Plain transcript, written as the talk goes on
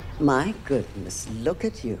My goodness, look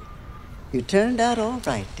at you. You turned out all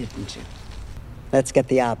right, didn't you? Let's get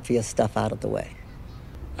the obvious stuff out of the way.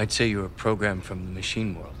 I'd say you were programmed from the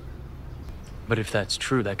machine world. But if that's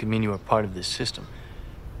true, that could mean you are part of this system.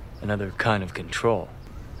 Another kind of control.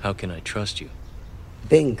 How can I trust you?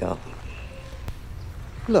 Bingo.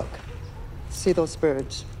 Look, see those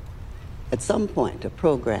birds? At some point, a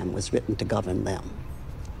program was written to govern them.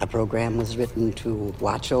 A program was written to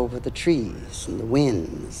watch over the trees and the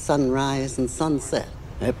wind, sunrise and sunset.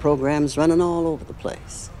 There are programs running all over the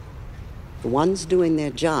place. The ones doing their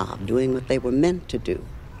job, doing what they were meant to do,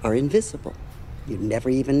 are invisible. You'd never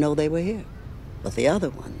even know they were here. But the other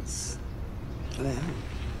ones, well,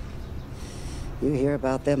 you hear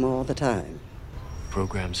about them all the time.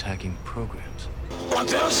 Programs hacking programs.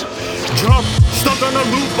 Drunk, stuck on a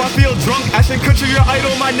loop, I feel drunk. Ashton Kutcher, your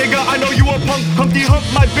idol, my nigga. I know you a punk. Humpty hump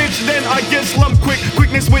my bitch, then I get slumped quick.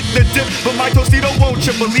 Quickness with the dip, but my Tostito won't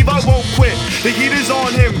chip. Believe I won't quit. The heat is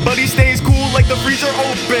on him, but he stays cool like the freezer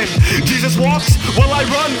open. Jesus walks while I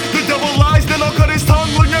run. The devil lies, then I'll cut his tongue.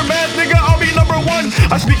 When you're mad, nigga, I'll be number one.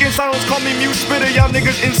 I speak in silence, call me mute spitter. Y'all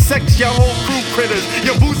niggas insects, y'all whole crew critters.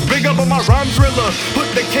 Your boots bigger, but my rhymes driller. Put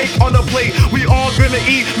the cake on the plate, we all gonna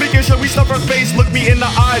eat. Making sure we stuff our face, look me in the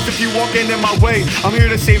eyes if you walking in my way. I'm here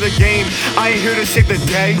to save the game, I ain't here to save the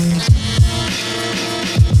day.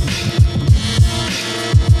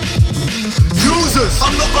 Users,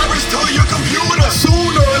 I'm the virus to your computer.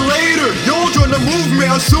 Sooner or later, you'll join the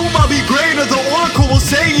movement. Assume I'll be greater, the oracle will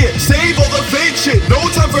say it. Save all the fake shit, no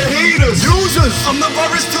time for haters. Users, I'm the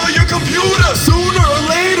virus to your computer. Sooner or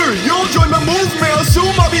later, you'll join the movement.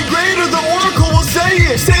 Assume I'll be greater, the oracle will say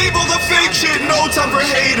it. Save all the fake shit, no time for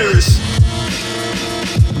haters.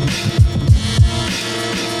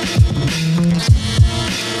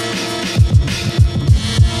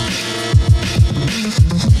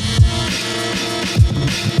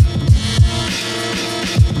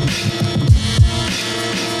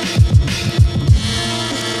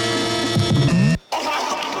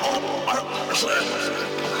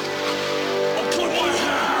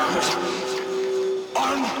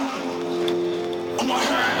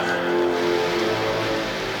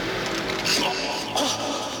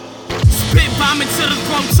 Vomit to the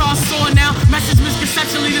throats all sore now. Message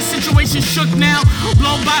misconceptually, the situation shook now.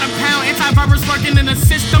 Blown by the pound, antivirus working in the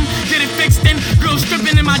system. Get it fixed in. Girl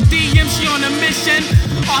stripping in my DM, she on a mission.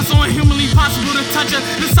 Also inhumanly possible to touch her,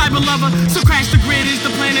 the cyber lover. So crash the grid is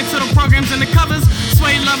the planet to the programs and the covers.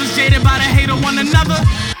 Sway lovers jaded by the hate of one another.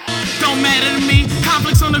 Don't matter to me.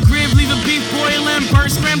 Conflicts on the grid, leave the beef boiling.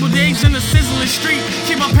 Birds, scrambled eggs in the sizzling street.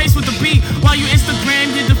 Keep up pace with the beat while you Instagram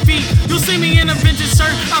your defeat. You'll see me in a vintage shirt,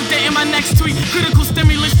 updating my next tweet. Critical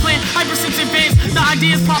stimulus plan, hypersensitive advance. The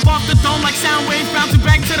ideas pop off the dome like sound waves. Bouncing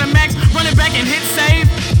back to the max, running back and hit save.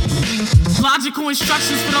 Logical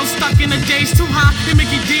instructions for those stuck in the days. Too high, they make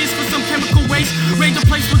ideas for some chemical waste. Raid the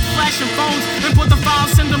place with flashing phones. Import the files,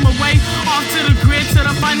 send them away. Off to the grid, to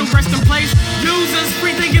the final resting place. Users,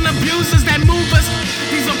 free-thinking abusers that move us.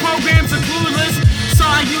 These are programs are clueless. So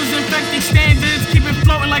I use infecting standards. Keep it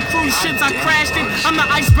floating like cruise ships, I crashed it. I'm the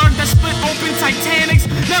iceberg that split open Titanics.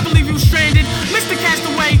 Never leave you stranded. Mr.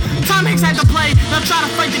 Castaway, Tom Hanks had to play. Now try to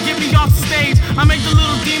fight to get me off the stage. I make the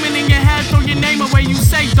little demon in your head throw your name away. You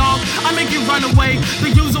say, dog, I make you run away. The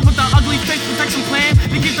user with the ugly face protection plan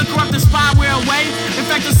to keep the corrupted spyware away. In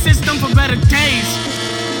fact, the system for better days.